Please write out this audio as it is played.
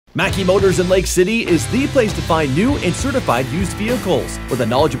Mackey Motors in Lake City is the place to find new and certified used vehicles. With a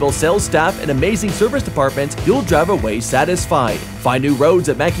knowledgeable sales staff and amazing service department, you'll drive away satisfied. Find new roads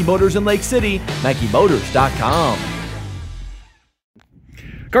at Mackey Motors in Lake City, MackeyMotors.com.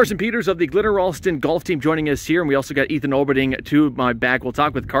 Carson Peters of the Glidden Ralston golf team joining us here, and we also got Ethan Olberding to my back. We'll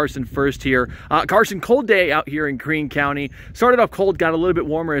talk with Carson first here. Carson, cold day out here in Greene County. Started off cold, got a little bit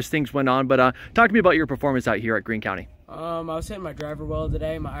warmer as things went on, but talk to me about your performance out here at Greene County. I was hitting my driver well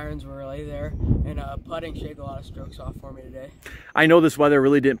today. My irons were really there, and putting shaved a lot of strokes off for me today. I know this weather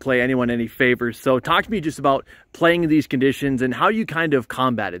really didn't play anyone any favors, so talk to me just about playing in these conditions and how you kind of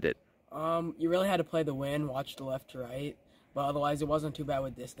combated it. You really had to play the wind, watch the left to right, but otherwise it wasn't too bad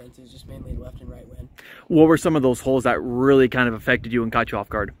with distance. It was just mainly left and right wind. What were some of those holes that really kind of affected you and caught you off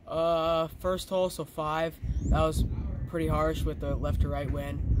guard? First hole, so 5, that was pretty harsh with the left to right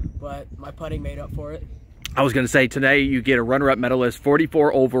wind, but my putting made up for it. I was going to say, today you get a runner-up medalist,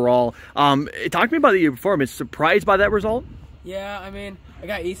 44 overall. Talk to me about your performance. Surprised by that result? Yeah, I mean, I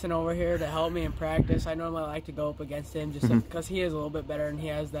got Ethan over here to help me in practice. I normally like to go up against him just because he is a little bit better and he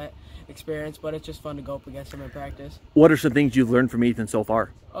has that experience, but it's just fun to go up against him in practice. What are some things you've learned from Ethan so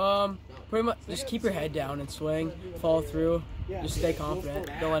far? Pretty much just keep your head down and swing, follow through, just stay confident,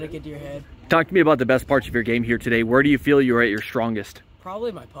 don't let it get to your head. Talk to me about the best parts of your game here today. Where do you feel you're at your strongest?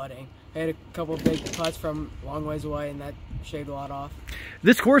 Probably my putting. I had a couple of big putts from long ways away, and that shaved a lot off.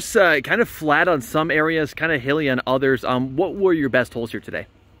 This course kind of flat on some areas, kind of hilly on others. What were your best holes here today?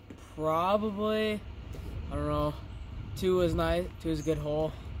 Probably, I don't know, 2 was nice. 2 was a good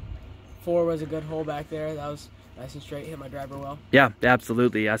hole. 4 was a good hole back there. That was nice and straight, hit my driver well. Yeah,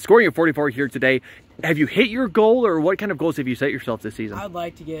 absolutely. Scoring at 44 here today. Have you hit your goal, or what kind of goals have you set yourself this season? I'd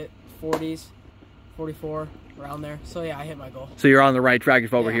like to get 40s, 44, around there. So yeah, I hit my goal. So you're on the right track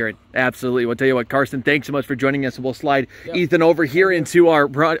if over here. Absolutely. We'll tell you what, Carson, thanks so much for joining us. We'll slide Ethan over here into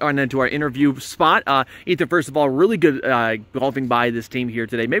our interview spot. Ethan, first of all, really good golfing by this team here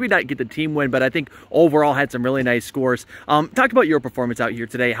today. Maybe not get the team win, but I think overall had some really nice scores. Talk about your performance out here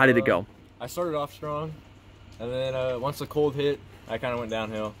today. How did it go? I started off strong, and then once the cold hit, I kind of went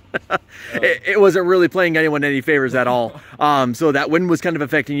downhill. It wasn't really playing anyone any favors at all. So that wind was kind of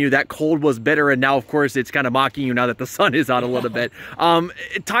affecting you. That cold was bitter, and now, of course, it's kind of mocking you now that the sun is out a little bit.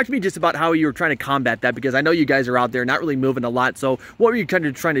 Talk to me just about how you were trying to combat that, because I know you guys are out there not really moving a lot. So what were you kind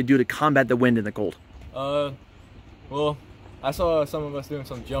of trying to do to combat the wind and the cold? Well, I saw some of us doing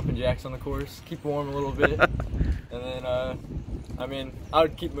some jumping jacks on the course, keep warm a little bit. And then, I mean, I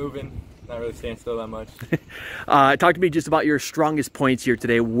would keep moving. Not really stand still that much. Talk to me just about your strongest points here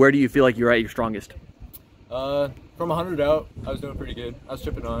today. Where do you feel like you're at your strongest? From 100 out, I was doing pretty good. I was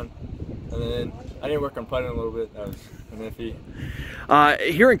chipping on, and then I didn't work on putting a little bit. That was an iffy.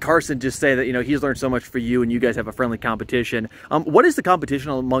 Hearing Carson just say that, you know, he's learned so much for you and you guys have a friendly competition. What is the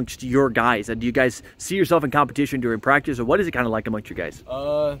competition amongst your guys? Do you guys see yourself in competition during practice, or what is it kind of like amongst you guys?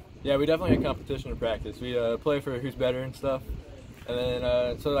 Yeah, we definitely have competition in practice. We play for who's better and stuff. And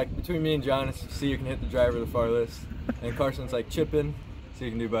then, so like between me and John, it's to see who can hit the driver the farthest. And Carson's like chipping, so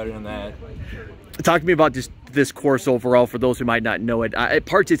you can do better than that. Talk to me about just this course overall for those who might not know it. At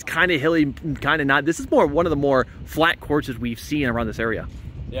parts it's kind of hilly, kind of not. This is one of the more flat courses we've seen around this area.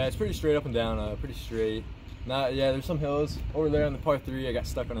 Yeah, it's pretty straight up and down, pretty straight. Yeah, there's some hills. Over there on the par 3, I got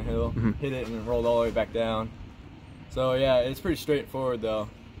stuck on a hill, hit it, and then rolled all the way back down. So yeah, it's pretty straightforward though.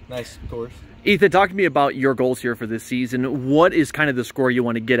 Nice course. Ethan, talk to me about your goals here for this season. What is kind of the score you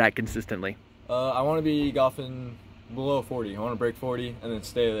want to get at consistently? I want to be golfing below 40. I want to break 40 and then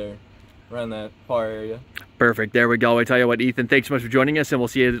stay there around that par area. Perfect. There we go. I tell you what, Ethan, thanks so much for joining us, and we'll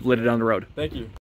see you later down the road. Thank you.